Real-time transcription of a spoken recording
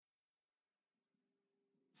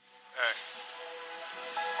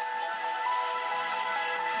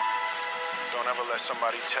ever let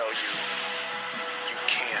somebody tell you you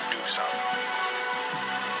can't do something.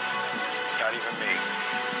 Not even me.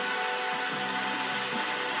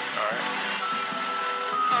 Alright?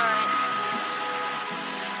 Alright.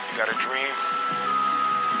 You got a dream,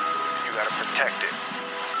 you gotta protect it.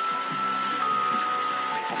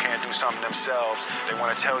 People can't do something themselves, they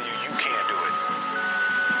wanna tell you you can't do it.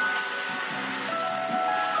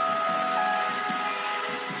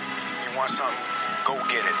 You want something, go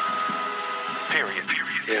get it. Period.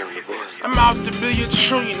 I'm out to be a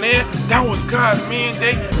trillionaire, that was God's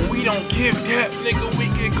mandate. We don't give that, nigga, we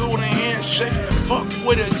get golden handshakes. Fuck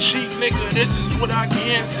with a G, nigga, this is what I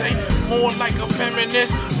can say. More like a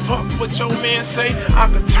feminist, fuck what your man say. I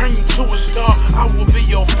could turn you to a star, I will be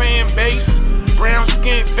your fan base. Brown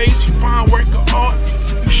skin face, you fine work of art.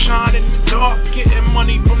 You shine in the dark, getting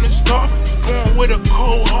money from the start. Born with a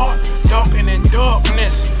cold heart, darker than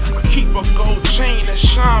darkness. I keep a gold chain and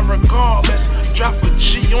shine regardless. Drop a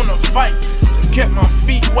G on a fight to get my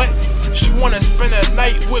feet wet. She wanna spend a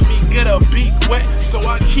night with me, get her beak wet. So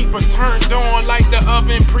I keep her turned on like the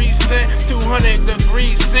oven preset. 200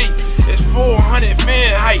 degrees C, it's 400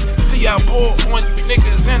 Fahrenheit. See, I bought on you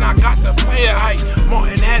niggas and I got the player height.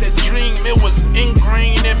 Martin had a dream, it was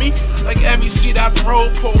ingrained in me. Like every seed I throw,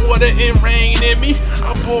 pour water and rain in me.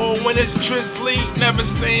 I ball when it's drizzly, never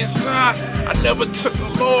stay inside. I never took a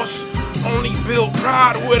loss, only build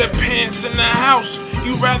pride with the pants in the house.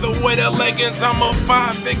 You rather wear the leggings, I'm a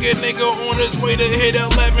 5-figure nigga on his way to hit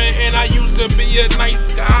 11. And I used to be a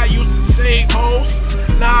nice guy, I used to save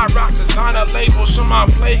hoes. Now I rock designer labels on my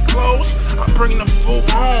play clothes. I bring the food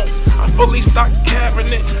home, I fully stock the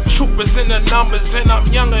cabinet. Troopers in the numbers and I'm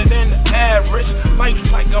younger than the average.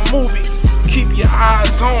 Life's like a movie, keep your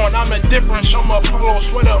eyes on. I'm a different, show my polo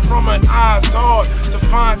sweater from an Izard. To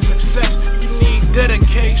find success, you need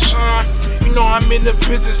dedication. You know I'm in the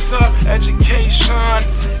business of education.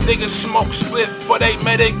 Niggas smoke split for they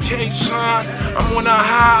medication. I'm on a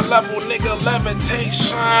high level, nigga,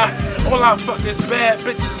 levitation. All I fuck is bad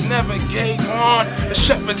bitches, never gave one. The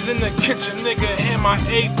chef is in the kitchen, nigga, in my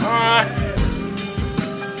apron.